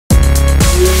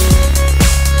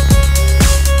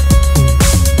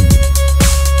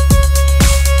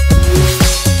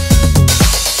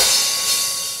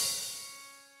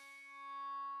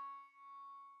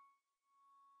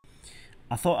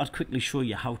I thought I'd quickly show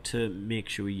you how to make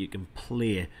sure you can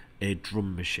play a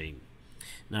drum machine.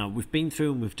 Now, we've been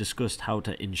through and we've discussed how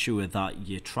to ensure that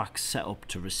your track's set up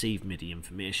to receive MIDI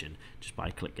information just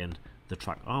by clicking the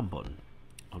track arm button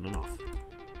on and off.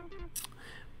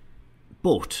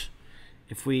 But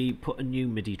if we put a new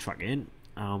MIDI track in,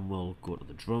 and we'll go to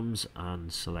the drums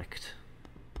and select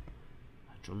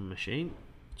a drum machine.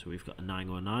 So we've got a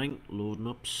 909 loading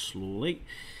up slowly.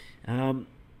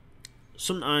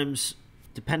 Sometimes,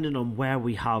 depending on where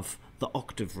we have the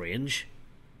octave range,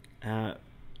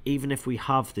 even if we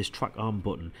have this track arm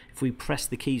button, if we press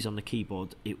the keys on the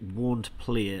keyboard, it won't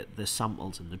play the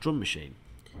samples in the drum machine.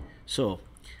 So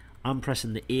I'm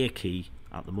pressing the A key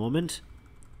at the moment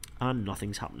and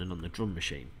nothing's happening on the drum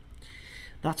machine.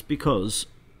 That's because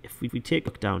if we take a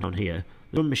look down here,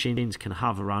 the drum machines can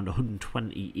have around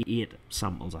 128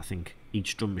 samples, I think,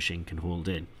 each drum machine can hold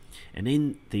in. And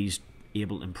in these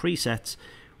Ableton presets,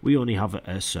 we only have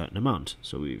a certain amount.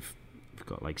 So we've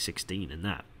got like 16 in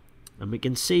there. And we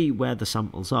can see where the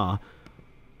samples are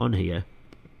on here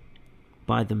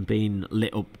by them being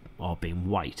lit up or being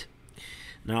white.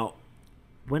 Now,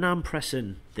 when I'm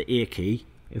pressing the A key,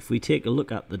 if we take a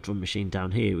look at the drum machine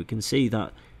down here, we can see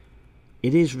that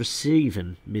it is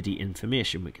receiving MIDI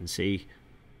information. We can see,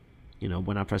 you know,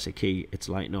 when I press a key, it's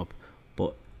lighting up.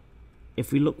 But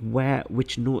if we look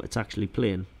which note it's actually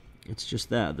playing, it's just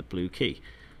there, the blue key.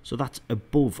 So that's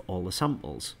above all the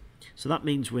samples. So that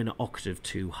means we're in an octave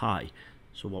too high.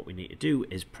 So what we need to do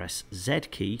is press Z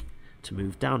key to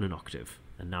move down an octave.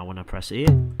 And now when I press A,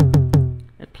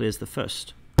 it plays the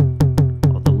first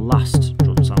or the last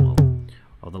drum sample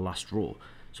or the last row.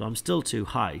 So I'm still too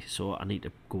high, so I need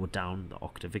to go down the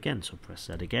octave again. So press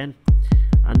Z again,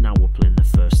 and now we're playing the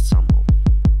first sample.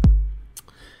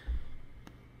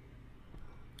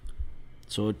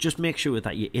 So just make sure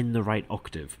that you're in the right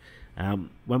octave.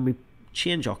 When we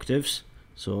change octaves,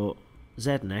 so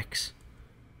Z and X,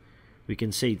 we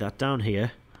can see that down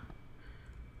here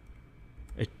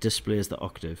it displays the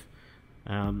octave.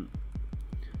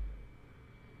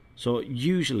 So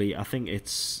usually I think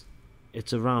it's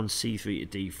around C3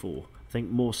 to D4. I think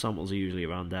most samples are usually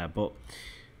around there, but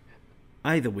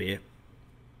either way,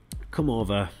 come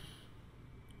over,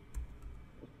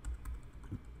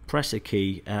 press a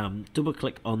key, double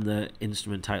click on the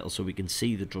instrument title so we can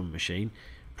see the drum machine,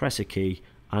 press a key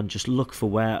and just look for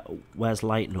where's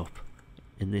lighting up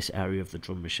in this area of the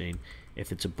drum machine.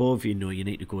 If it's above, you know you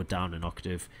need to go down an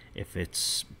octave. If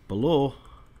it's below,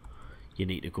 you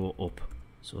need to go up.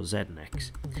 So Z and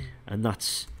X, and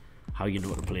that's how you know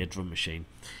how to play a drum machine.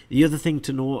 The other thing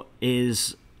to note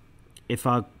is if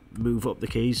I move up the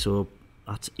keys, so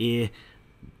that's A,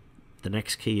 the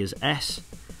next key is S,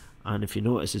 and if you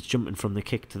notice it's jumping from the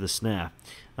kick to the snare,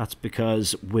 that's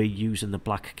because we're using the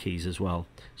black keys as well.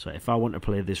 So if I want to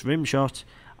play this rim shot,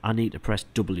 I need to press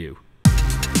W.